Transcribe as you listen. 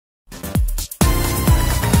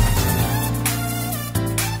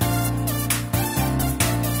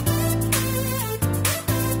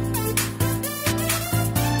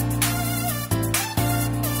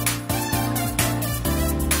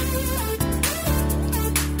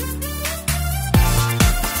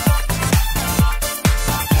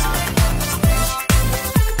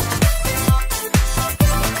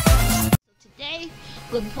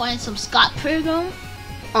trying some Scott Pilgrim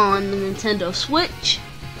on the Nintendo Switch.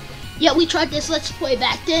 Yeah, we tried this Let's Play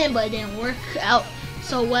back then, but it didn't work out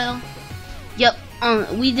so well. Yep,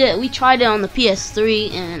 we tried it on the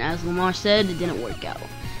PS3, and as Lamar said, it didn't work out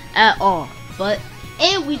at all.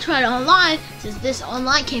 And we tried it online since this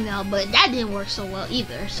online came out, but that didn't work so well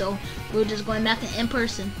either. So we're just going back in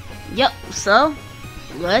person. Yep, so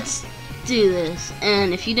let's do this.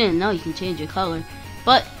 And if you didn't know, you can change your color.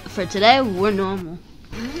 But for today, we're normal.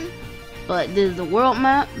 But this is the world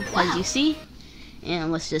map, as you see.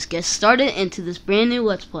 And let's just get started into this brand new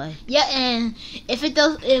Let's Play. Yeah, and if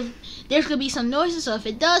there's gonna be some noises, so if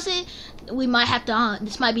it doesn't, we might have to.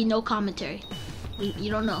 This might be no commentary.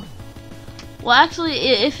 You don't know. Well, actually,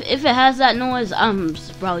 if it has that noise, I'm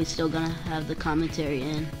probably still gonna have the commentary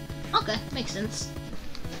in. Okay, makes sense.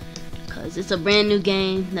 Cause it's a brand new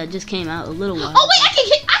game that just came out a little while. Oh wait,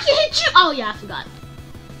 I can hit you. Oh yeah, I forgot.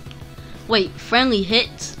 Wait, friendly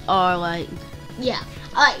hits are like. Yeah,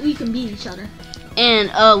 we can beat each other.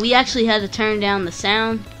 And we actually had to turn down the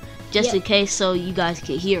sound just in case, so you guys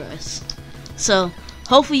could hear us. So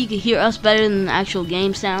hopefully you can hear us better than the actual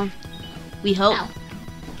game sound. We hope. Ow.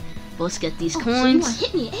 Let's get these So coins. you wanna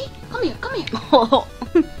hit me, eh? Come here. Oh.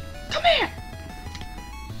 Come here.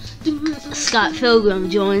 Scott Pilgrim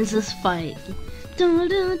joins this fight.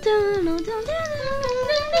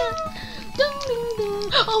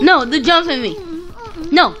 No, they're jumping me.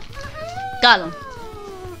 No. Got him.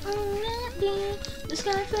 This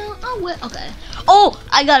guy fell. Oh, what? Okay. Oh,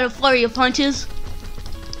 I got a flurry of punches.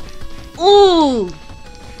 Ooh.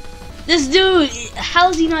 This dude, how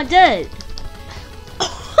is he not dead?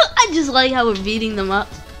 I just like how we're beating them up.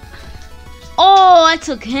 Oh, I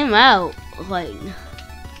took him out. Like.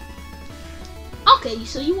 Okay,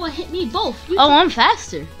 so you want to hit me both? I'm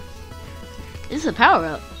faster. This is a power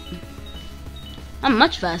up. I'm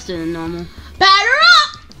much faster than normal. Batter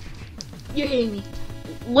up! You're hitting me.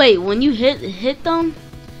 Wait, when you hit them,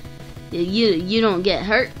 you don't get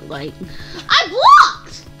hurt. Like. I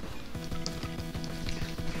blocked.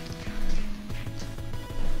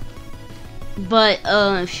 But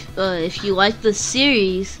if you like the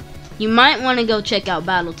series, you might want to go check out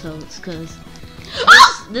Battletoads, cause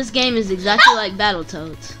this game is exactly like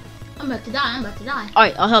Battletoads. I'm about to die. All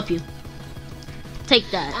right, I'll help you. Take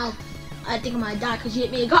that. Ow. I think I might die because you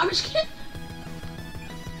hit me a garbage can.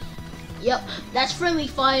 Yep, that's friendly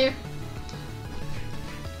fire.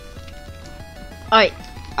 All right,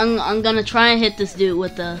 I'm gonna try and hit this dude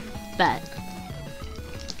with the bat,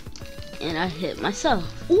 and I hit myself.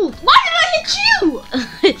 Ooh, why did I hit you?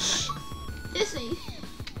 This ain't.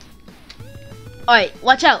 All right,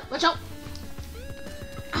 watch out. Watch out.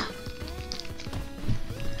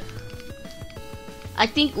 I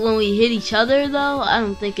think when we hit each other, though, I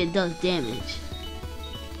don't think it does damage.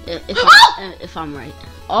 If I'm right.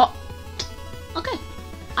 Oh. Okay.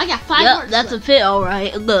 I got 5 Yep, hearts that's left. a pit, all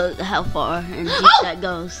right. Look how far and deep that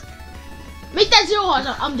goes. Make that 0 hearts.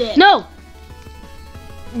 I'm dead. No.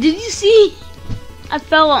 Did you see? I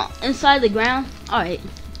fell inside the ground. All right.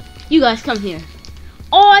 You guys come here.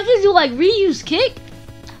 Oh, I can do like reuse kick.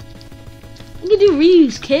 I can do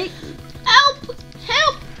reuse kick. Help!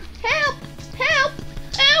 Help! Help! Help!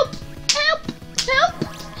 Help! Help! Help!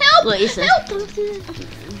 Help! Look, it says, help!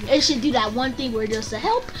 It should do that one thing where it just a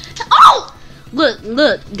help. Oh!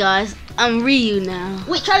 Look, guys. I'm Ryu now.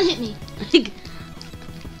 Wait, try to hit me.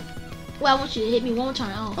 Well, I want you to hit me one more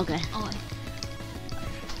time. Oh. Okay. Oh.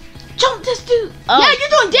 Jump this dude. Oh. Yeah, you're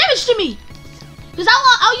doing damage to me. Because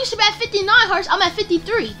I used to be at 59 hearts. I'm at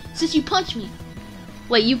 53 since you punched me.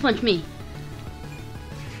 Wait, you punched me.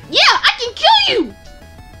 Yeah, I can kill you.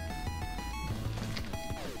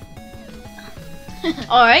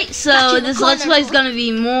 All right, so this Let's Play is gonna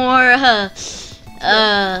be more,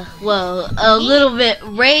 well, a little bit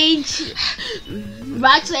rage.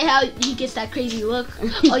 Rock say how he gets that crazy look.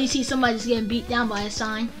 Oh, you see somebody just getting beat down by a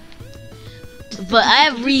sign. But I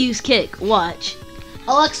have reuse kick. Watch.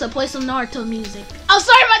 Alexa, play some Naruto music. Oh,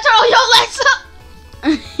 sorry about Yo,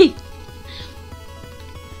 Alexa.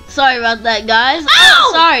 Sorry about that, guys.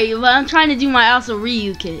 Ow! Sorry, but I'm trying to do my also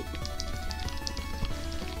Ryu kick.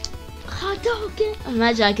 Hot dog.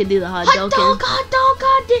 Imagine I could do the hot dog. Hot dog,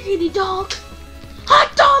 god diggity dog.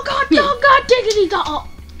 Hot dog, god diggity dog.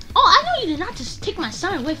 Oh, I know you did not just take my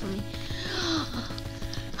sign away from me.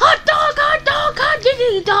 Hot dog, god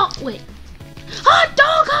diggity dog. Wait. Hot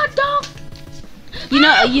dog. You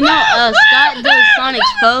know, Scott does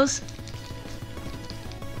Sonic's pose.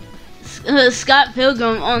 Scott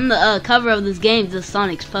Pilgrim on the cover of this game does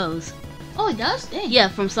Sonic's pose. Oh, it does? Dang. Yeah,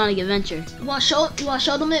 from Sonic Adventure. You wanna show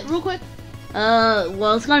them it real quick?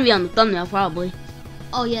 Well, it's gonna be on the thumbnail probably.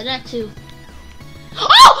 Oh yeah, that too.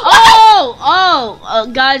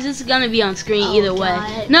 Guys, this is gonna be on screen either way.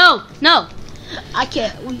 God. No, no. I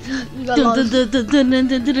can't. We got lost.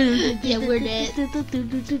 Yeah, we're dead.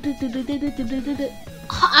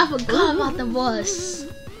 I forgot about the bus.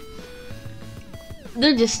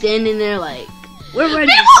 They're just standing there like, we're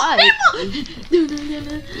ready to fight.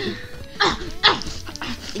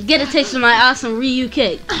 Get a taste of my awesome Ryu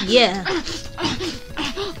kick. Yeah.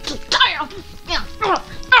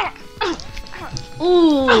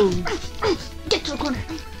 Ooh. Get to the corner.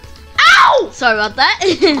 Ow! Sorry about that.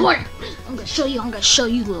 Corner. I'm gonna show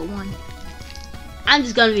you, little one. I'm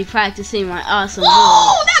just gonna be practicing my awesome moves.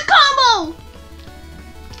 Oh, that combo!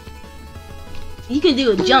 You can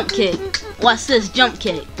do a jump kick. Watch this jump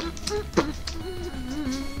kick.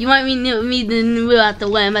 You might me to move out the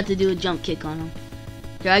way. I'm about to do a jump kick on him.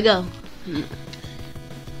 Here I go.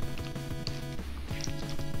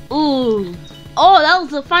 Ooh. Oh, that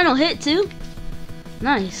was the final hit too.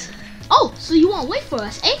 Nice. Oh, so you won't wait for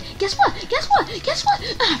us, eh? Guess what? Guess what? Guess what?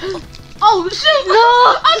 Oh, shoot!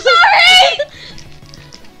 No! I'm sorry!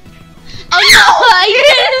 Oh no! I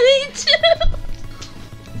hit me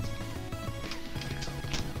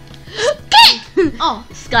too! Oh.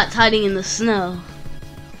 Scott's hiding in the snow.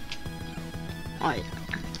 Alright.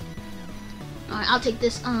 Alright, I'll take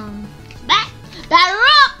this, batter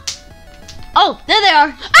up! Oh, there they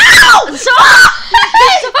are! Ow! Sorry!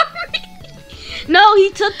 No,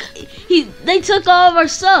 they took all of our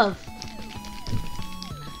stuff.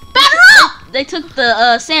 Batter up! They took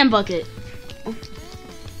the sand bucket.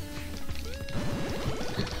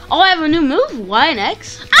 Oh, I have a new move. Y and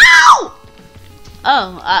X. Ow!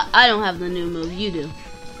 Oh, I don't have the new move. You do.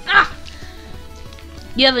 Ah!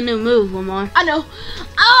 You have a new move, Lamar. I know.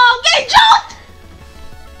 Oh, I'm getting jumped!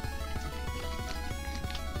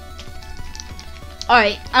 All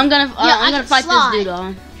right, I'm gonna fight slide. this dude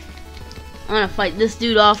on. I'm gonna fight this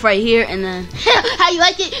dude off right here, and then. How you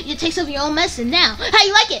like it? You take some of your own medicine now. How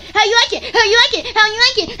you like it? How you like it? How you like it? How you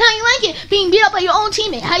like it? How you like it? Being beat up by your own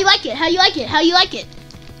teammate. How you like it? How you like it? How you like it?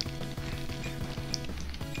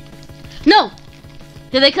 No!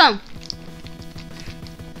 Here they come.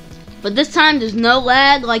 But this time there's no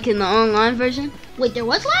lag like in the online version. Wait, there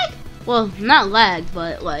was lag? Well, not lag,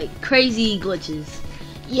 but like crazy glitches.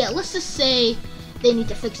 Yeah, let's just say they need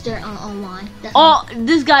to fix their online. That's Oh,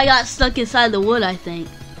 this guy got stuck inside the wood, I think.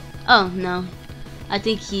 Oh, no. I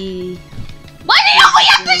think he... Why did he only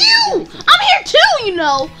after you? I'm here too, you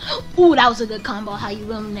know. Ooh, that was a good combo. How you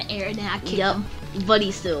run in the air and then I kicked him. But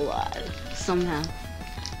he's still alive, somehow.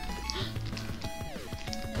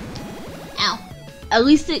 Ow. At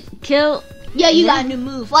least it killed... Yeah, you got a new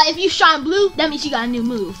move. Like, if you shine blue, that means you got a new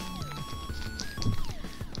move.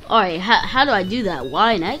 Alright, how do I do that?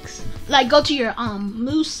 Y and X? Like, go to your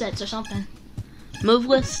move sets or something. Move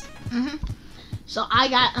list? So I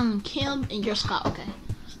got Kim and you're Scott. Okay.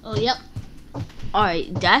 Oh, yep.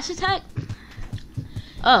 Alright, dash attack?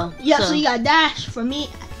 Oh. Yeah, so you got dash. For me,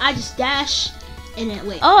 I just dash and then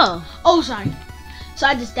wait. Oh. Oh, sorry. So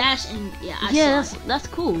I just dash and yeah, that's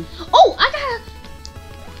cool. Oh, I got.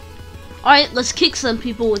 Alright, let's kick some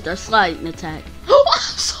people with our sliding attack. Oh,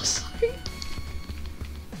 I'm so sorry.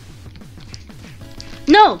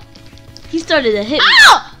 No! He started to hit me.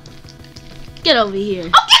 Ow! Get over here.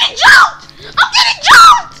 I'm getting jumped! I'm getting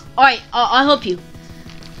jumped! Alright, I'll help you.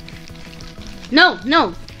 No,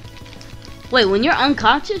 no. Wait, when you're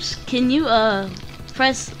unconscious, can you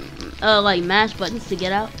press like mash buttons to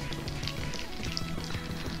get out?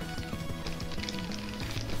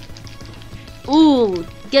 Ooh,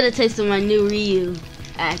 get a taste of my new Ryu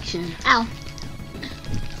action. Ow.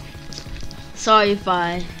 Sorry if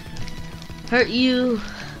I hurt you.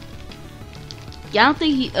 Yeah, I don't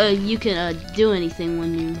think you can do anything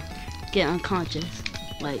when you get unconscious.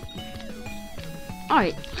 Like,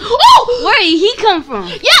 alright. Oh! Where did he come from?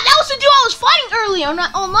 Yeah, that was the dude I was fighting earlier,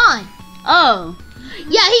 not online. Oh.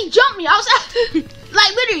 Yeah, he jumped me. I was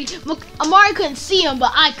like literally, Amari couldn't see him,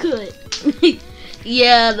 but I could.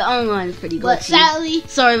 Yeah, the online is pretty glitchy. But sadly,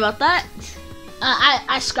 sorry about that.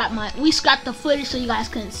 we scrapped the footage so you guys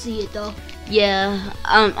couldn't see it though. Yeah,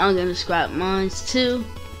 I'm gonna scrap mine too.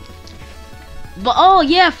 But oh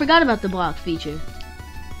yeah, I forgot about the block feature.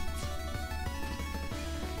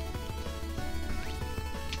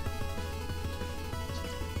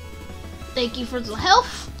 Thank you for the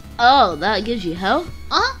health. Oh, that gives you health?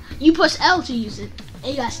 You push L to use it.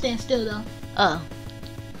 And you gotta stand still though. Oh.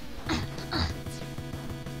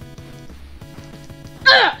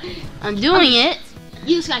 I'm doing it.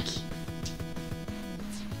 You just gotta keep.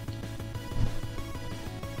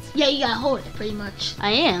 Yeah, you gotta hold it pretty much.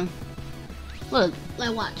 I am. Look.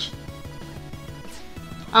 Like watch.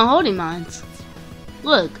 I'm holding mine.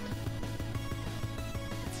 Look.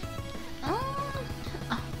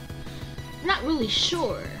 Not really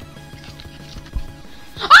sure.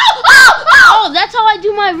 Oh, that's how I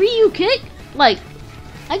do my Ryu kick? Like,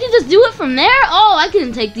 I can just do it from there? Oh, I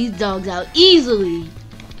can take these dogs out easily.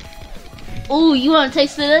 Oh, you want a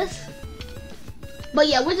taste of this? But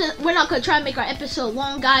yeah, we're not gonna try to make our episode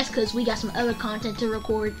long, guys, because we got some other content to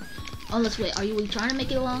record. Unless, wait, are you trying to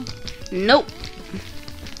make it long? Nope.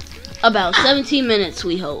 About 17 minutes,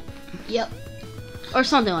 we hope. Yep. Or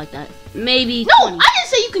something like that. Maybe No, 20. I didn't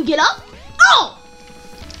say you can get up. Oh!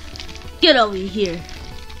 Get over here.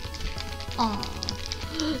 Aw.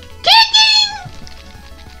 Kicking!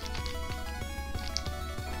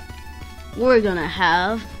 We're gonna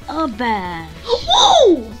have a bash.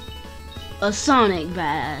 Whoa! A Sonic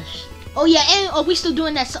bash. Oh yeah, and are we still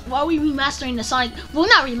doing that? Are we remastering the Sonic? Well,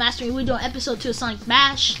 not remastering. We're doing episode 2 of Sonic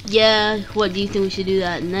Bash. Yeah. What do you think we should do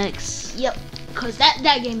that next? Yep. Cause that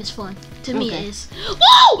game is fun. To me, it is.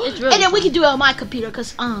 Whoa! It's really and then fun. we can do it on my computer.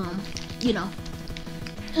 Cause you know.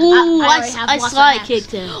 Ooh, I already have I lots of slide hacks.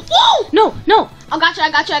 kicked him. Whoa! No, no. I got you.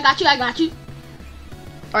 I got you. I got you. I got you.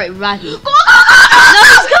 All right, Rocky. Go, go, go, go! No,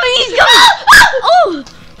 he's coming. He's coming.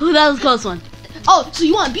 Oh, that was a close one. Oh, so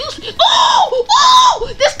you want to abuse me? Oh!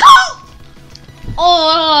 Oh! This coat!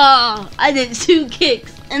 Oh, I did 2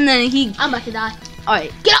 kicks, and then he. I'm about to die. All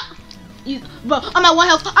right. Get up! You, bro, I'm at 1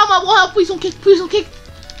 health. I'm at 1 health. Please don't kick. Please don't kick.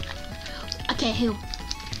 I can't heal.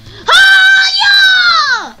 Ah,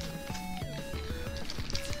 yeah!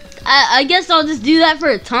 I guess I'll just do that for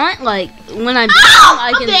a taunt. Like when I'm Ow! down,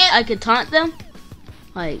 I'm dead. I could taunt them.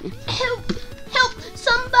 Like Help! Help!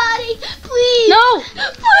 Somebody, please! no, Please,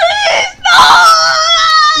 no!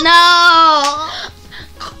 no.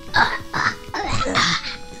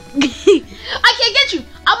 I can't get you.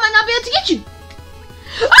 I might not be able to get you.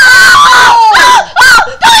 Oh!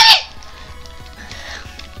 Oh! Dang it!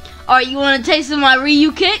 All right, you want a taste of my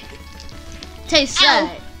Ryu kick? Taste Ow.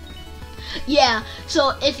 that. Yeah.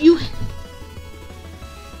 So if you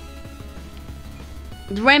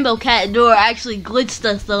The Rainbow Cat door actually glitched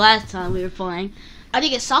us the last time we were playing. I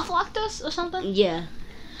think it soft locked us or something. Yeah.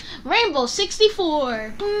 Rainbow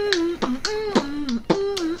 64.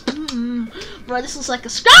 Bro, this looks like a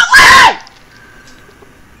Scotland!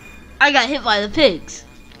 I got hit by the pigs.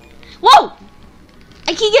 Whoa!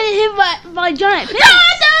 I keep getting hit by giant pigs.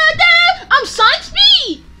 I'm Sonic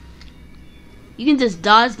Speed! You can just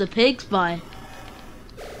dodge the pigs by.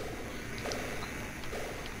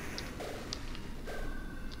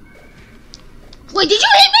 Wait, did you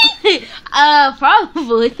hit me?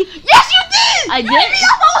 Probably. Yes, you did! I You did? hit me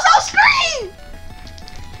up, I was off screen!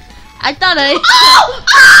 I thought I. Ow!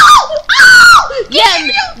 Ow! Ow! Yeah,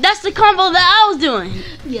 that's the combo that I was doing.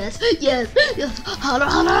 Yes, yes, yes. Hold on,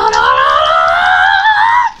 hold on, hold on,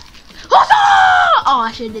 hold on! Oh,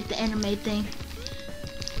 I should have did the anime thing.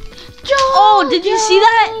 Oh, did you see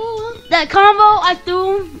that? That combo I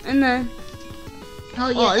threw him and then. Oh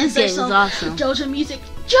yeah, Oh, this and game there's is some awesome. JoJo music.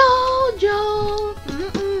 JoJo.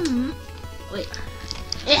 Wait,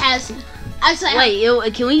 it has. I say.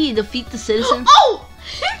 Wait, can we defeat the citizens? Oh!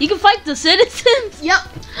 You can fight the citizens? Yep.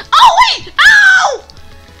 Oh wait! Ow!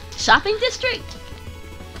 Shopping district?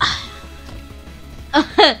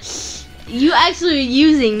 You actually are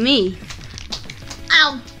using me.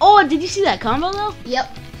 Ow! Oh, did you see that combo though?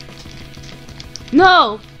 Yep.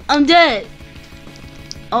 No, I'm dead.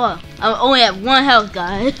 Oh, I'm only at 1 health,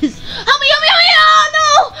 guys. Help me! Help me! Help me! Oh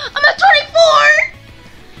no! I'm at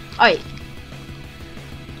 24. Alright.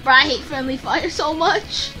 Bro, I hate friendly fire so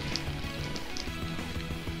much.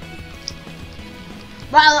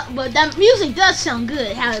 But that music does sound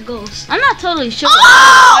good, how it goes. I'm not totally sure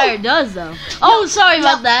Oh! what fire does though. Oh, sorry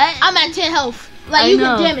about that. I'm at 10 health. Like I you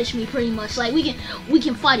know. can damage me pretty much. Like we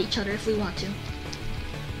can fight each other if we want to.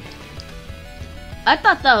 I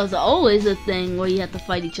thought that was always a thing where you have to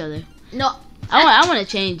fight each other. No. I want to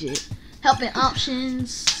change it. Helping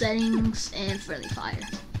options, settings, and friendly fire.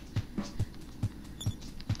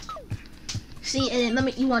 See, and then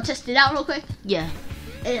you want to test it out real quick? Yeah.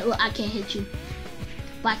 And look, I can't hit you,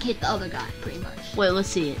 but I can hit the other guy pretty much. Wait, let's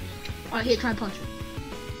see it. Alright, here, try and punch him.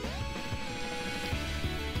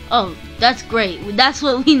 Oh, that's great. That's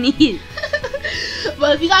what we need.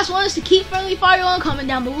 But if you guys want us to keep friendly fire on, comment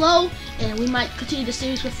down below, and we might continue the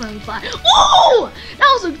series with friendly fire. Oh,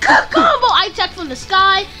 that was a good combo. I attack from the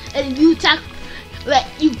sky, and you attack, like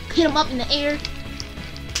you hit him up in the air.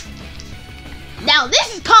 Now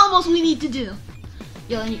this is combos we need to do.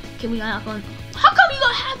 Yo, can we not go? How come you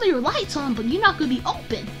gonna have your lights on, but you're not gonna be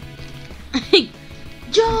open?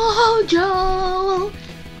 JoJo,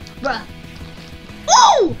 bruh.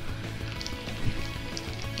 Oh!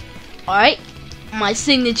 Alright. My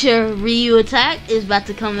signature Ryu attack is about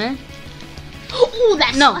to come in. Ooh,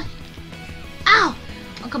 that's no. fun. Ow!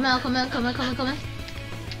 I'm coming.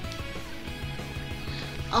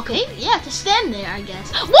 Okay, yeah, to stand there, I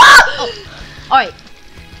guess. Whoa! Oh. Alright.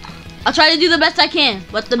 I'll try to do the best I can,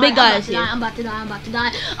 but the big guy is here. I'm about to die.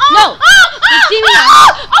 Oh, No! See me I'm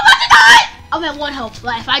about to die! I'm at 1 health.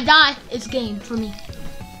 Like, if I die, it's game for me.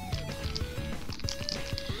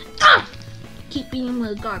 Keep beating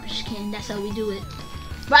with a garbage can. That's how we do it.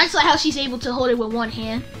 But I just like how she's able to hold it with 1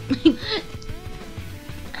 hand.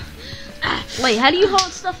 Wait, how do you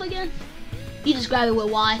hold stuff again? You just grab it with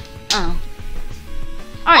Y. Oh.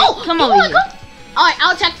 Alright, come over here. Alright,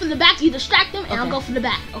 I'll attack from the back. You distract them, and Okay. I'll go from the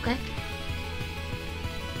back, okay?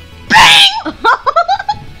 Bang!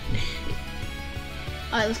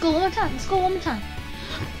 Alright, let's go one more time.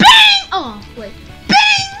 Bang! Oh, wait.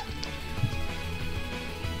 Bang!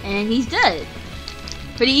 And he's dead.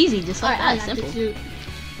 Pretty easy, just like Alright, that. I got Simple. this, dude.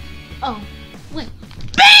 Oh, wait.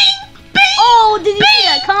 Bang! Bang! Oh, did you see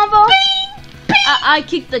that combo? Bang! Bang! I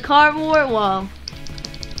kicked the cardboard. Wow.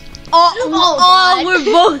 God. We're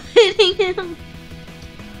both hitting him.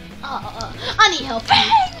 I need help. Bang!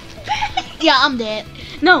 Bang! Yeah, I'm dead.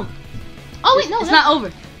 No. Oh wait, no, it's not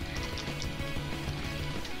over.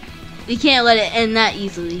 We can't let it end that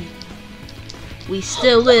easily. We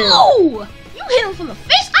still live. Oh! You hit him from the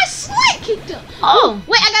face. I slight kicked him. Oh.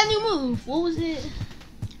 Wait, I got a new move. What was it?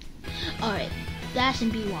 All right, dash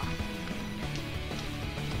and BY.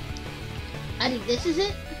 I think this is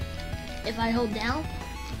it. If I hold down,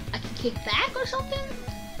 I can kick back or something.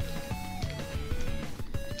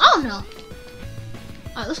 Oh no! All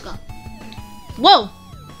right, let's go. Whoa!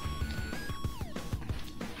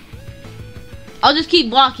 I'll just keep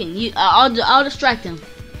blocking. I'll distract him.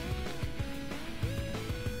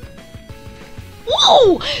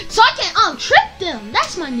 Whoa! So I can trick them.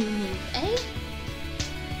 That's my new move, eh?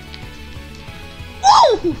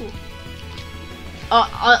 Whoa!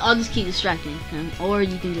 I'll just keep distracting him, or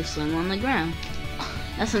you can just slam on the ground.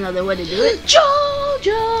 That's another way to do it.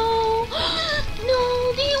 Jojo,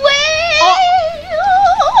 know the way.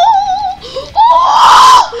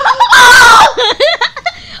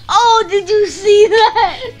 Oh, did you see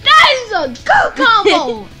that? That is a good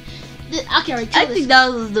combo. I can't I think that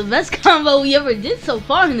was the best combo we ever did so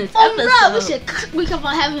far in this episode. Bro, we kept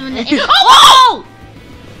on having him in the air. Oh!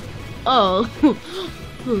 Oh.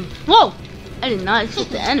 Whoa! I did not hit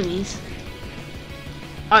the enemies.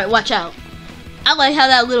 Alright, watch out. I like how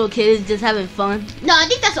that little kid is just having fun. No, I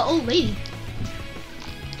think that's an old lady.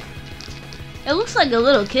 It looks like a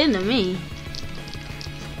little kid to me.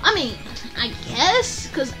 I mean, I guess,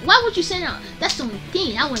 because why would you send out, that's the only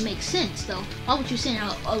thing, that wouldn't make sense though. Why would you send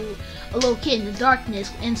out a little kid in the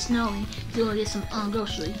darkness and snowing to go get some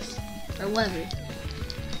groceries or whatever?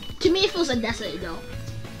 To me, it feels like that's it though.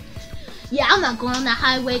 Yeah, I'm not going on that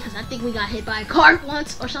highway because I think we got hit by a car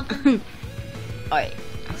once or something. Alright.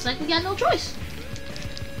 It's like we got no choice.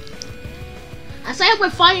 I say we're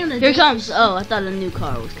fighting on the Here comes, oh, I thought a new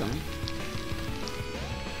car was coming.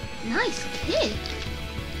 Nice kid.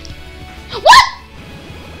 What?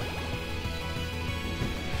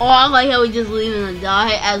 Oh, I like how we just leave him to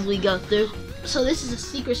die as we go through. So this is a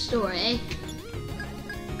secret store, eh?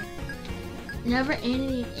 Never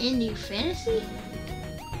ending fantasy?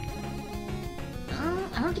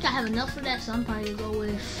 I don't think I have enough for that, so I'm probably gonna go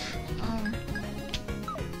with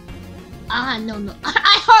I have no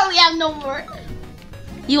I hardly have no more.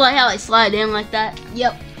 You like how I slide in like that?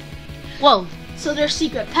 Yep. Whoa. So there's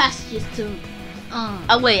secret passages to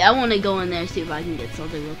Oh wait, I wanna go in there and see if I can get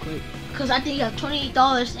something real quick. Cause I think you have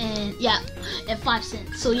 $28 and 5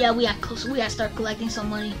 cents. So yeah, we gotta start collecting some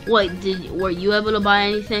money. Wait, were you able to buy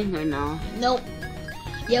anything or no? Nope.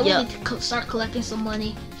 Yeah, we need to start collecting some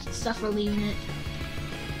money. Stuff for leaving it.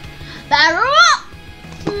 Battle up!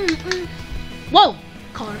 Whoa!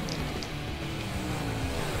 Car.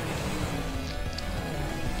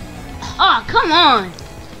 Oh, come on!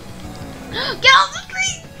 Get off the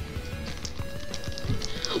street!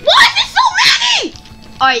 Why is it so many?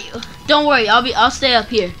 Alright, don't worry, I'll stay up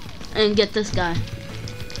here and get this guy.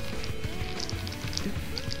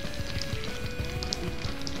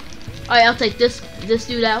 Alright, I'll take this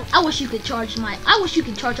dude out. I wish you could charge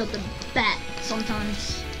up the bat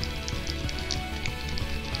sometimes.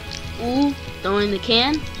 Ooh, throwing the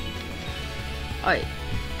can. Alright.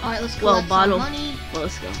 Alright, let's collect some money. Well,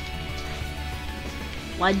 let's go.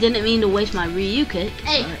 Well, I didn't mean to waste my Ryu kit.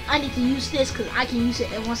 Hey, I need to use this because I can use it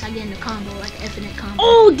once I get in the combo, like infinite combo.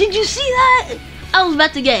 Oh, did you see that? I was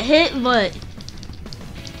about to get hit, but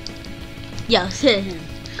yeah, let's hit him.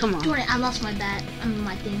 Come on. Jordan, I lost my bat. I mean,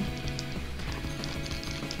 my thing.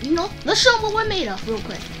 You know, let's show them what we're made of real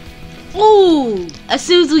quick. Ooh! As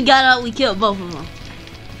soon as we got out, we killed both of them.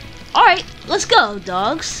 Alright, let's go,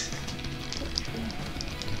 dogs.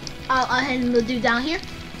 I'll hand the dude down here.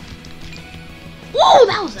 Whoa,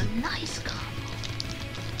 that was a nice combo.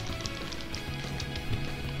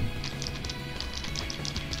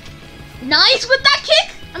 Nice with that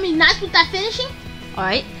kick. I mean, nice with that finishing.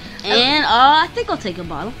 Alright, and I think I'll take a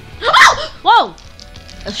bottle. Oh! Whoa!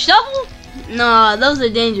 A shovel? Nah, those are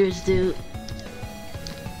dangerous, dude.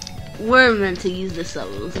 We're meant to use the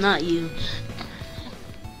shovels, not you.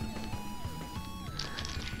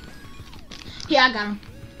 Yeah, I got him.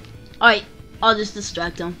 Alright, I'll just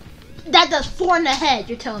distract him. That does 4 in the head,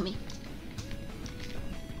 you're telling me.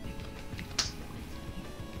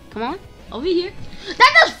 Come on, over here.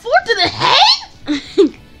 That does 4 to the head?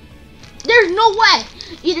 There's no way.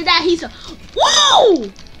 Either that, he's a... Whoa!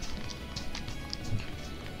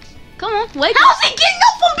 Come on, wait. How's he getting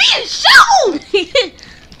up from being shoveled?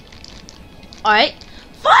 Alright.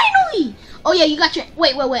 Finally! Oh yeah, you got your...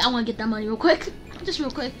 Wait, I want to get that money real quick. Just real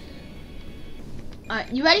quick.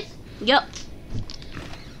 Alright, you ready? Yep.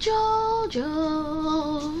 Jojo,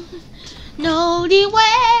 know the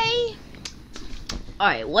way.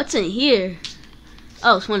 Alright, what's in here?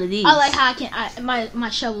 Oh, it's one of these. I like how I can... my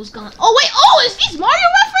shovel's gone. Oh wait, oh, is these Mario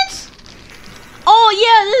reference? Oh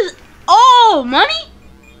yeah, this is... Oh, money?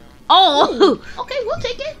 Oh. Ooh, okay, we'll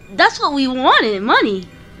take it. That's what we wanted, money.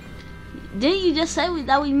 Didn't you just say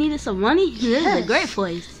that we needed some money? This is a great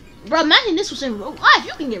place. Bro, imagine this was in real life.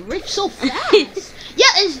 You can get rich so fast. Yeah,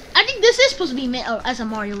 I think this is supposed to be meant as a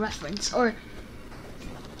Mario reference. Or,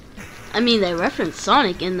 I mean, they referenced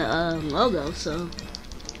Sonic in the logo, so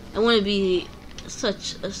it wouldn't be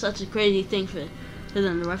such a crazy thing for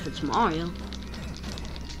them to reference Mario.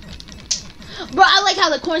 Bro, I like how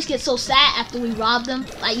the coins get so sad after we rob them.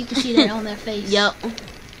 Like, you can see that on their face. Yep.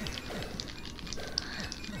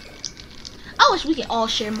 I wish we could all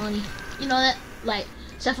share money. You know that? Like,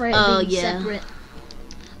 separate being separate.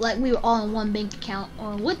 Like, we were all in one bank account.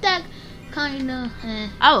 Or with that kind of...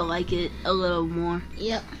 I would like it a little more.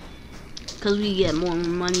 Yep. Because we get more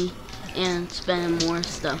money and spend more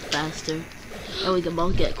stuff faster. And we can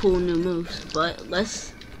both get cool new moves. But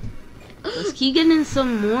let's keep getting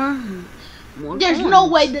some more There's coins. no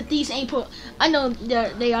way that these ain't put... I know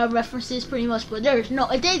they are references pretty much, but there's no...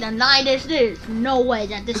 If they deny this, there's no way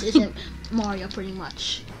that this isn't Mario pretty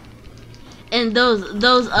much. And those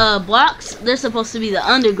blocks, they're supposed to be the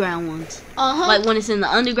underground ones. Uh-huh. Like when it's in the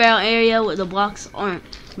underground area where the blocks aren't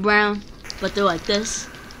brown, but they're like this.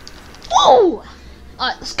 Woo!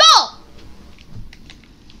 Alright, let's go!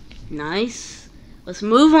 Nice. Let's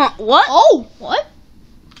move on. What? Oh, what?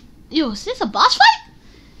 Yo, is this a boss fight?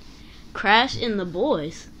 Crash in the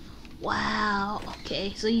boys. Wow.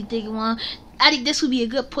 Okay, so you think I think this would be a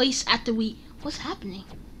good place after we... What's happening?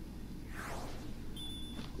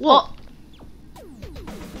 Whoa.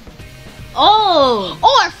 Oh,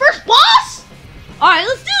 our first boss? Alright,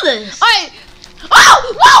 let's do this. Alright.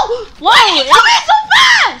 Oh, whoa! Whoa! Wait, come in so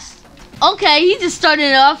fast! Okay, he just started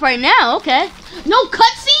it off right now. Okay. No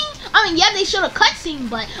cutscene? I mean, yeah, they showed a cutscene,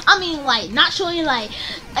 but I mean, like, not showing like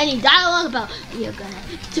any dialogue about you're gonna.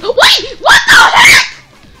 Wait, what the heck?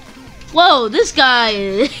 Whoa, this guy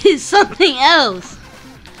is something else.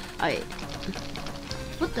 Alright.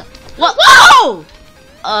 What the? What? Whoa!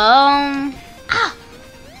 Ah.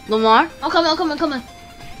 Lamar? I'm coming.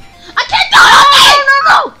 I can't do it!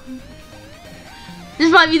 No.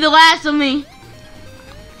 This might be the last of me.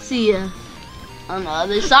 See ya. On the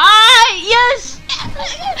other side. Yes!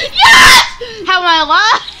 Yes! How am I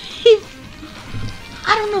alive?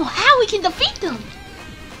 I don't know how we can defeat them.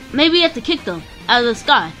 Maybe you have to kick them out of the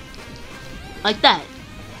sky. Like that.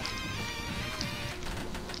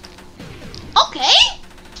 Okay.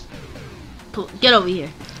 Cool. Get over here.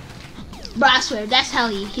 Bro, I swear, that's how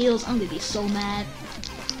he heals. I'm gonna be so mad.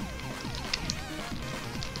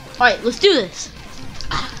 Alright, let's do this.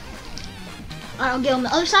 Alright, I'll get on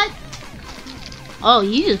the other side. Oh,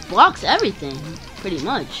 he just blocks everything, pretty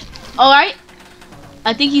much. Alright.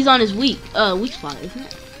 I think he's on his weak spot, isn't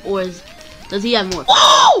it? Or does he have more?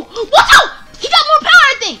 Oh! Watch out! He got more power,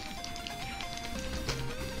 I think!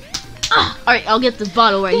 Alright, I'll get this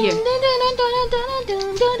bottle right here. Oh!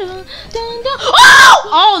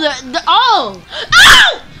 Oh, oh!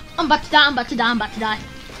 Ow! I'm about to die.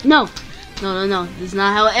 No. This is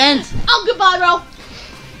not how it ends. Oh, goodbye, bro.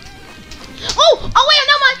 Oh, wait,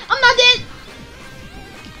 never mind. I'm not dead.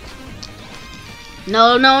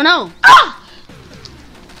 No. Ah!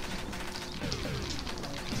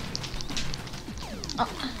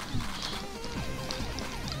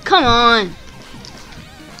 Come on.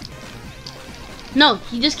 No,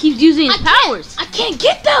 he just keeps using his powers. I can't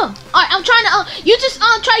get them. All right, I'm trying to. You just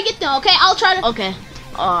try to get them, okay? I'll try to. Okay.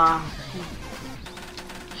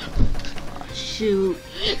 Shoot.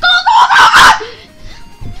 Go!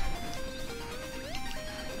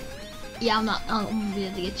 Yeah, I'm gonna be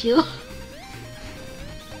able to get you.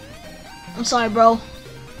 I'm sorry, bro.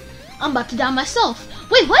 I'm about to die myself.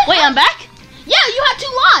 Wait, what? Wait, I'm back? Yeah, you had 2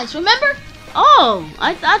 lives, remember? Oh,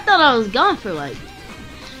 I thought I was gone for like.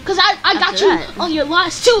 Cause I got you on your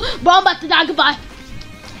lives too, bro. I'm about to die. Goodbye.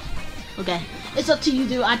 Okay. It's up to you,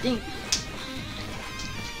 dude. I think.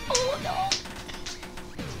 Oh no.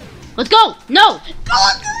 Let's go. No. Go.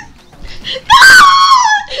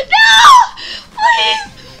 No! Please!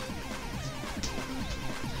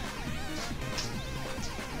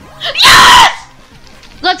 Yes!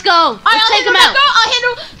 Let's go. Let's take him out. I'll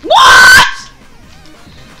handle. What?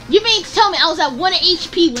 You mean to tell me I was at 1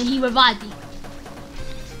 HP when he revived me?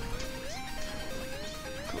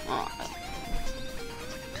 Come on.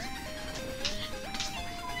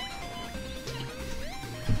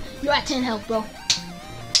 You're at 10 health, bro.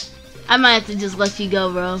 I might have to just let you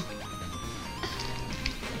go, bro.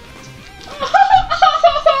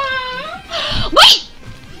 Wait!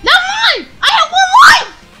 Not mine! I have 1 life!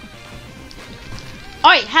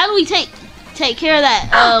 Alright, how do we take care of that,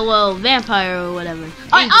 well, vampire or whatever?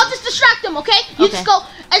 Alright, I'll just distract them, okay? You just go.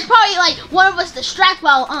 It's probably like one of us distract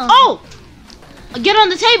while, Oh! Get on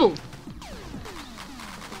the table!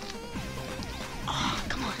 Oh,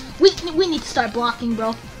 come on. We need to start blocking,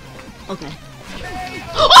 bro. Okay.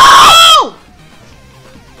 Oh!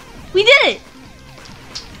 We did it!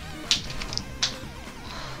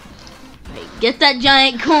 Right, get that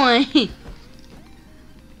giant coin.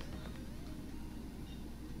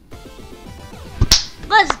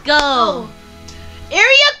 Let's go. Oh.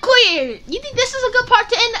 Area cleared. You think this is a good part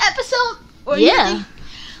to end the episode? Or yeah.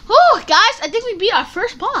 Oh, guys, I think we beat our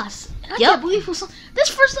first boss. I Yep. can't believe this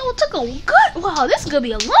first level took a good. Wow, this is gonna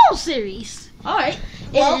be a long series. All right.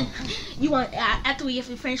 Well, And you want after we get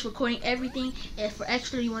finished recording everything, and for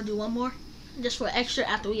extra, you want to do one more? Just for extra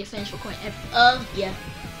after we get finished recording everything. Yeah.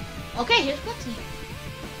 Okay, here's cutscene.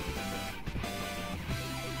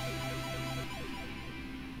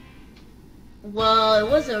 Well,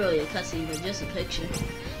 it wasn't really a cutscene, but just a picture.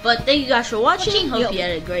 But thank you guys for watching. Hope you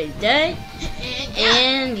had a great day.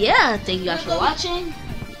 And yeah, thank you guys for watching.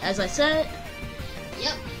 As I said.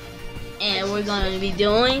 Yep. And we're going to be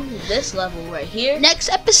doing this level right here. Next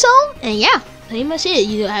episode, and yeah, pretty much it.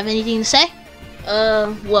 You don't have anything to say?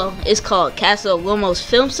 Well, it's called Castle of Lumos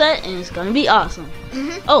film set, and it's going to be awesome.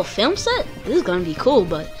 Oh, film set? This is going to be cool,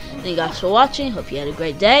 but thank you guys for watching. Hope you had a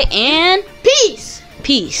great day, and Peace.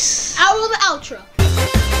 peace. Out of the outro.